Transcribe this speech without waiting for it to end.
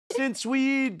since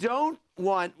we don't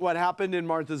want what happened in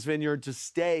Martha's Vineyard to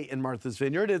stay in Martha's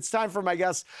Vineyard, it's time for my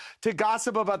guests to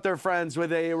gossip about their friends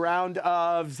with a round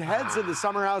of heads in the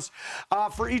summer house.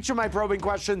 For each of my probing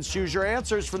questions, choose your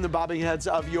answers from the bobbing heads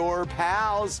of your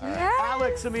pals. Yes.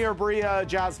 Alex, Amir, Bria,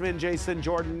 Jasmine, Jason,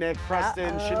 Jordan, Nick,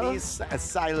 Preston, Shanice,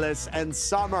 Silas, and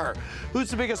Summer.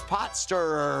 Who's the biggest pot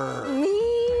stirrer? Me.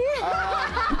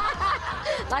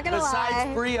 Not gonna Besides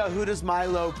lie. Bria, who does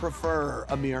Milo prefer?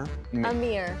 Amir?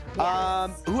 Amir.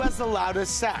 Yes. Who has the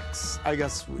loudest sex? I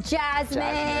guess. Jasmine.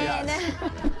 Yes.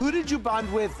 Who did you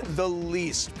bond with the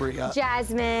least, Bria?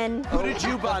 Jasmine. Who did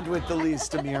you bond with the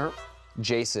least, Amir?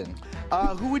 Jason.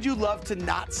 Who would you love to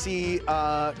not see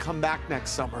come back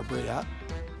next summer, Bria?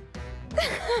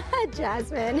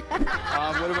 Jasmine.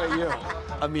 What about you,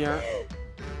 Amir?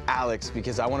 Alex,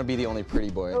 because I want to be the only pretty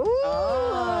boy.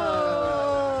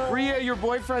 Bria, your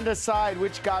boyfriend aside,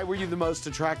 which guy were you the most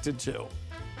attracted to?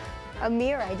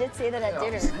 Amir. I did say that at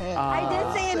dinner. I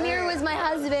did say Amir was my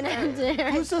husband at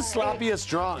dinner. Who's the sloppiest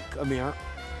drunk, Amir?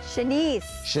 Shanice.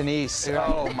 Shanice.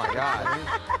 Oh my God.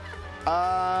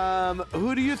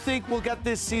 Who do you think will get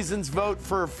this season's vote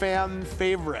for fan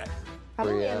favorite?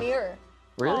 Probably Bria. Amir.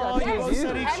 Really? Oh, I think you it's both you.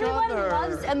 said each Everyone other.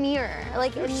 loves Amir.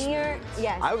 Like Amir,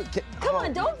 yes. I would. Come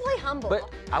on, don't play humble.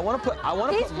 But I want to put.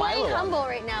 He's put Milo. playing on. humble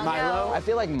right now. Milo? I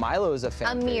feel like Milo is a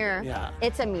fan. Amir. favorite. Yeah.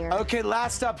 It's Amir. Okay,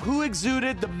 last up, who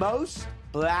exuded the most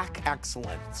black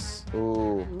excellence?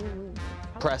 Ooh.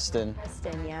 Preston.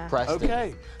 Preston, yeah. Preston.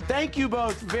 Okay, thank you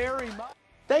both very much.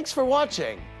 Thanks for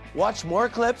watching. Watch more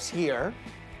clips here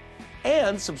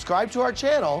and subscribe to our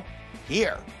channel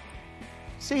here.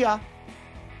 See ya.